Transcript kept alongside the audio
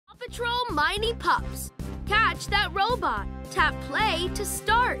Patrol Mighty Pups. Catch that robot. Tap play to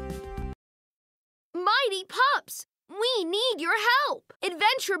start. Mighty Pups, we need your help.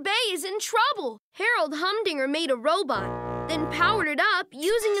 Adventure Bay is in trouble. Harold Humdinger made a robot, then powered it up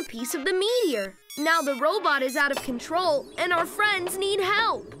using a piece of the meteor. Now the robot is out of control and our friends need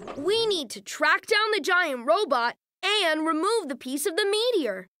help. We need to track down the giant robot and remove the piece of the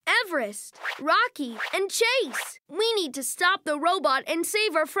meteor. Everest, Rocky, and Chase. We need to stop the robot and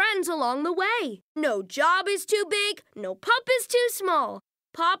save our friends along the way. No job is too big, no pup is too small.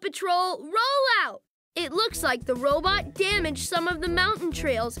 Paw Patrol, roll out! It looks like the robot damaged some of the mountain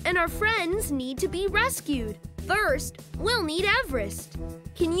trails and our friends need to be rescued. First, we'll need Everest.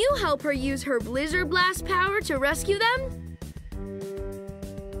 Can you help her use her Blizzard Blast power to rescue them?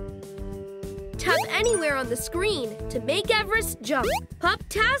 Tap anywhere on the screen to make Everest jump.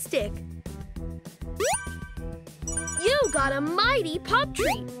 Pup-tastic! You got a mighty pup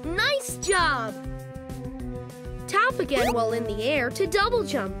treat. Nice job! Tap again while in the air to double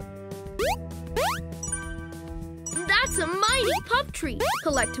jump. That's a mighty pup treat.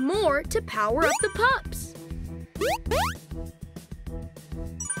 Collect more to power up the pups.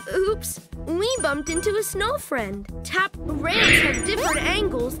 Oops, we bumped into a snow friend. Tap ramps have different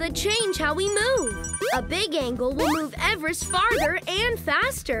angles that change how we move. A big angle will move Everest farther and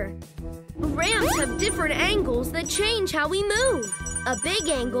faster. Ramps have different angles that change how we move. A big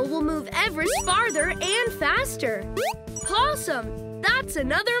angle will move Everest farther and faster. Possum, that's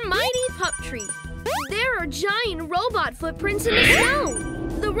another mighty pup treat. There are giant robot footprints in the snow.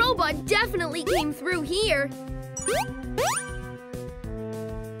 The robot definitely came through here.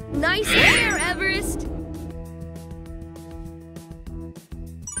 Nice hair, Everest!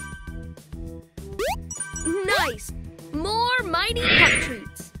 Nice! More mighty pup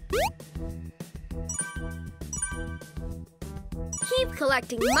treats. Keep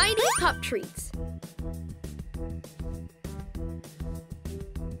collecting mighty pup treats.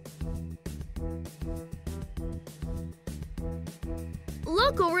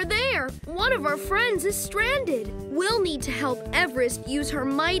 Look over there! One of our friends is stranded. We'll need to help Everest use her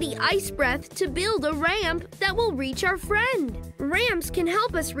mighty ice breath to build a ramp that will reach our friend. Ramps can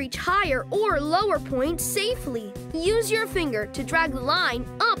help us reach higher or lower points safely. Use your finger to drag the line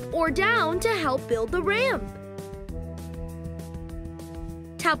up or down to help build the ramp.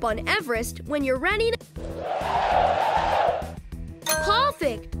 Tap on Everest when you're ready to...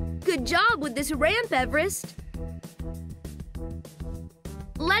 Perfect! Good job with this ramp, Everest.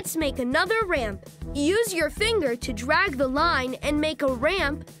 Let's make another ramp. Use your finger to drag the line and make a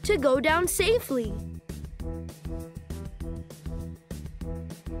ramp to go down safely.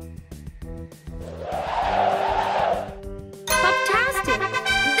 Pup-tastic!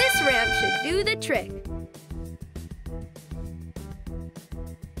 This ramp should do the trick.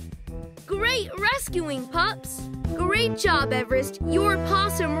 Great rescuing, pups! Great job, Everest. Your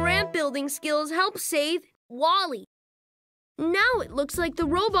possum ramp building skills help save Wally. Now it looks like the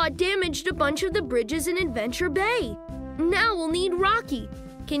robot damaged a bunch of the bridges in Adventure Bay. Now we'll need Rocky.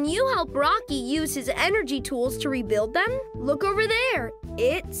 Can you help Rocky use his energy tools to rebuild them? Look over there.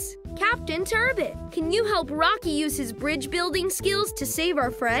 It's Captain Turbot. Can you help Rocky use his bridge building skills to save our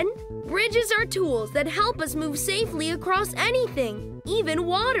friend? Bridges are tools that help us move safely across anything, even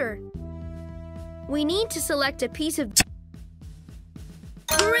water. We need to select a piece of...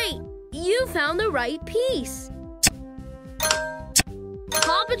 Great! You found the right piece.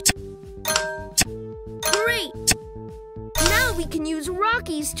 Great! Now we can use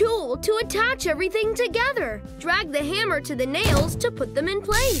Rocky's tool to attach everything together. Drag the hammer to the nails to put them in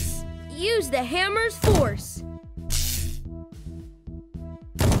place. Use the hammer's force.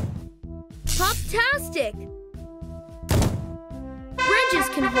 Pup-tastic! Bridges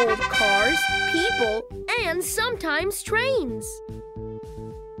can hold cars, people, and sometimes trains.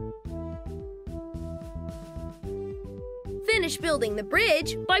 Finish building the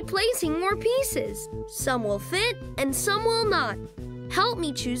bridge by placing more pieces. Some will fit and some will not. Help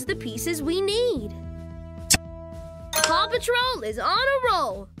me choose the pieces we need. Paw Patrol is on a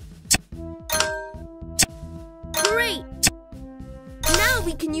roll. Great! Now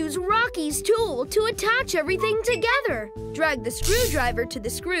we can use Rocky's tool to attach everything together. Drag the screwdriver to the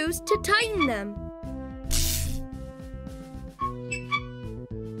screws to tighten them.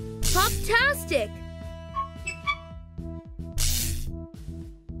 Pup-tastic!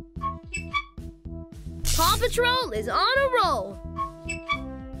 Paw Patrol is on a roll.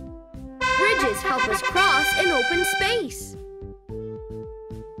 Bridges help us cross an open space.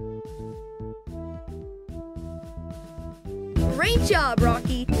 Great job,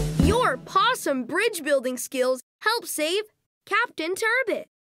 Rocky. Your possum bridge building skills help save Captain Turbot.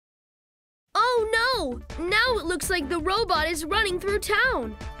 Oh no! Now it looks like the robot is running through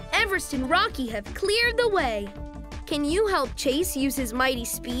town. Everest and Rocky have cleared the way. Can you help Chase use his mighty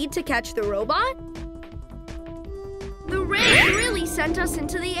speed to catch the robot? The rain really sent us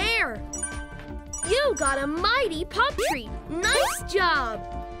into the air. You got a mighty pup treat. Nice job.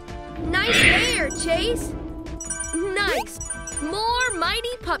 Nice air, Chase. Nice. More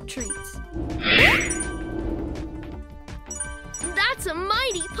mighty pup treats. That's a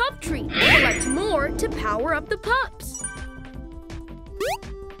mighty pup treat. Collect more to power up the pups.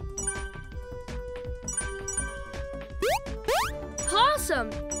 Awesome!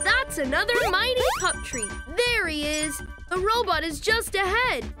 That's another mighty pup treat. There he is. The robot is just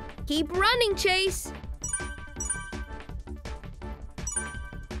ahead. Keep running, Chase.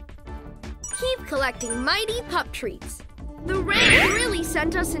 Keep collecting mighty pup treats. The rain really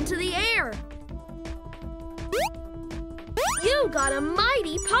sent us into the air. You got a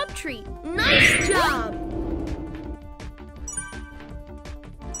mighty pup treat. Nice job.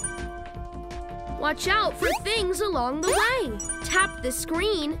 Watch out for things along the way. Tap the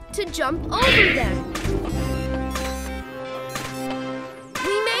screen to jump over them.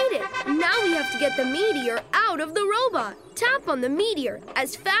 We made it. Now we have to get the meteor out of the robot. Tap on the meteor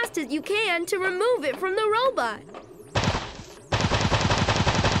as fast as you can to remove it from the robot.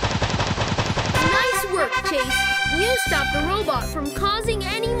 Nice work, Chase. You stopped the robot from causing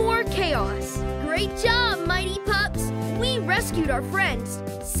any more chaos. Great job, mighty pups. We rescued our friends,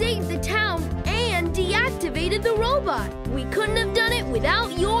 saved the town, and deactivated the robot. We couldn't have done it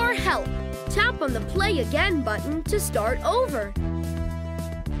without your help. Tap on the Play Again button to start over.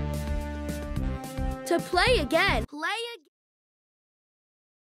 To play again, play